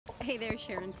Hey there,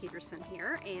 Sharon Peterson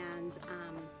here, and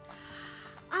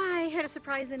I had a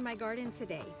surprise in my garden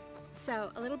today.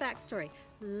 So a little backstory.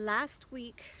 Last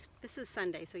week, this is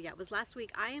Sunday, so yeah, it was last week.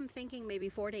 I am thinking maybe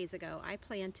 4 days ago, I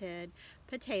planted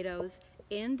potatoes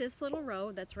in this little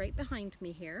row that's right behind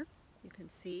me here. You can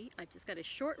see I've just got a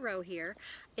short row here.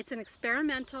 It's an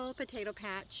experimental potato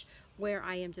patch where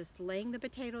I am just laying the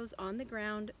potatoes on the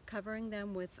ground, covering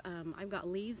them with, I've got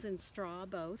leaves and straw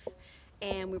both,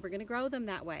 and we were going to grow them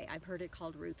that way. I've heard it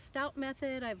called Ruth Stout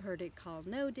method, I've heard it called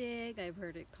no dig, I've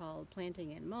heard it called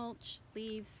planting in mulch,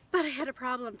 leaves. But I had a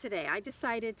problem today. I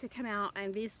decided to come out,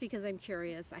 and just because I'm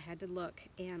curious, I had to look,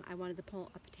 and I wanted to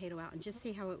pull a potato out and just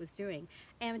see how it was doing.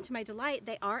 And to my delight,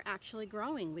 they are actually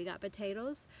growing. We got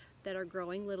potatoes that are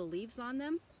growing little leaves on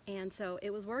them, and so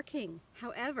it was working.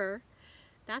 However,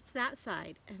 that's that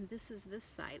side, and this is this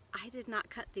side. I did not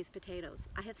cut these potatoes.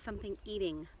 I have something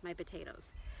eating my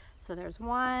potatoes. So there's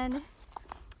one,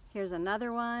 here's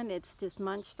another one, it's just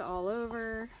munched all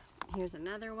over. Here's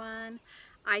another one.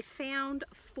 I found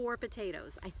 4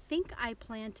 potatoes. I think I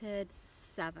planted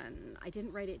 7. I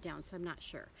didn't write it down, so I'm not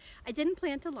sure. I didn't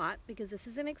plant a lot because this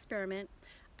is an experiment.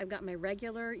 I've got my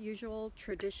regular, usual,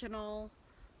 traditionally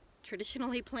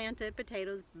planted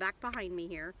potatoes back behind me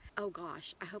here. Oh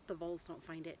gosh, I hope the voles don't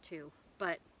find it too.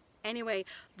 But anyway,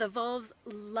 the voles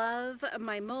love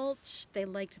my mulch. They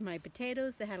liked my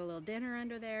potatoes. They had a little dinner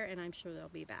under there, and I'm sure they'll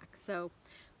be back. So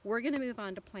we're going to move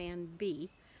on to plan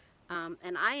B.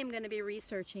 And I am going to be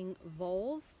researching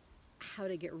voles, how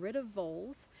to get rid of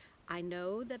voles. I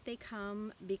know that they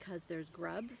come because there's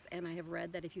grubs, and I have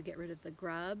read that if you get rid of the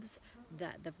grubs,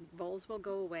 that the voles will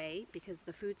go away because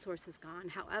the food source is gone.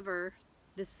 However,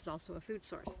 this is also a food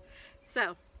source.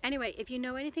 So anyway, if you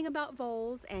know anything about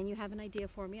voles and you have an idea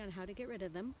for me on how to get rid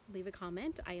of them, leave a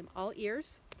comment. I am all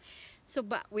ears. So,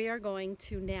 but we are going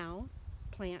to now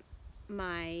plant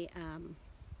my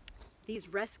these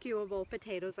rescuable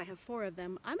potatoes. I have 4 of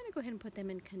them. I'm going to go ahead and put them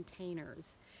in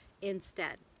containers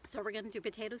instead. So we're going to do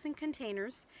potatoes in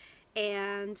containers,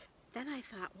 and then I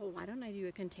thought, well, why don't I do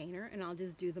a container and I'll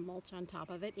just do the mulch on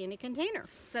top of it in a container.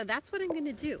 So that's what I'm going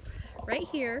to do. Right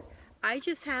here, I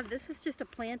just have, this is just a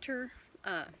planter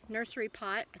nursery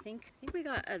pot. I think we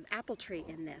got an apple tree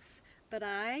in this. But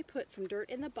I put some dirt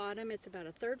in the bottom. It's about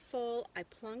 1/3 full. I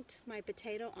plunked my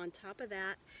potato on top of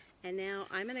that. And now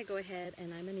I'm going to go ahead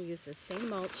and I'm going to use the same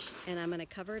mulch, and I'm going to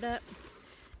cover it up.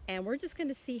 And we're just going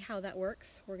to see how that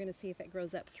works. We're going to see if it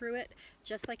grows up through it,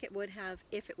 just like it would have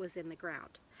if it was in the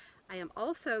ground. I am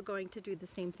also going to do the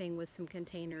same thing with some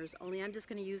containers, only I'm just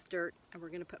going to use dirt, and we're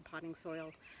going to put potting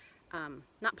soil.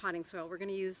 Not potting soil, we're going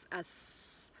to use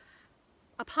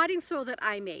a potting soil that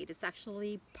I made. It's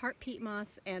actually part peat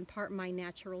moss and part my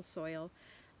natural soil.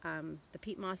 The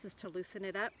peat moss is to loosen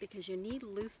it up because you need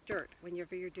loose dirt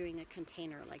whenever you're doing a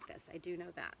container like this. I do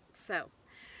know that. So,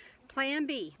 plan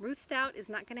B. Ruth Stout is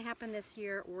not going to happen this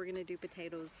year. We're going to do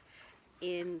potatoes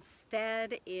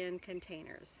instead in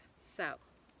containers. So,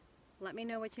 let me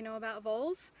know what you know about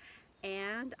voles,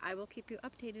 and I will keep you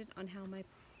updated on how my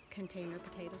container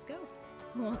potatoes go.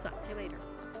 We'll talk to you later.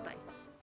 Bye.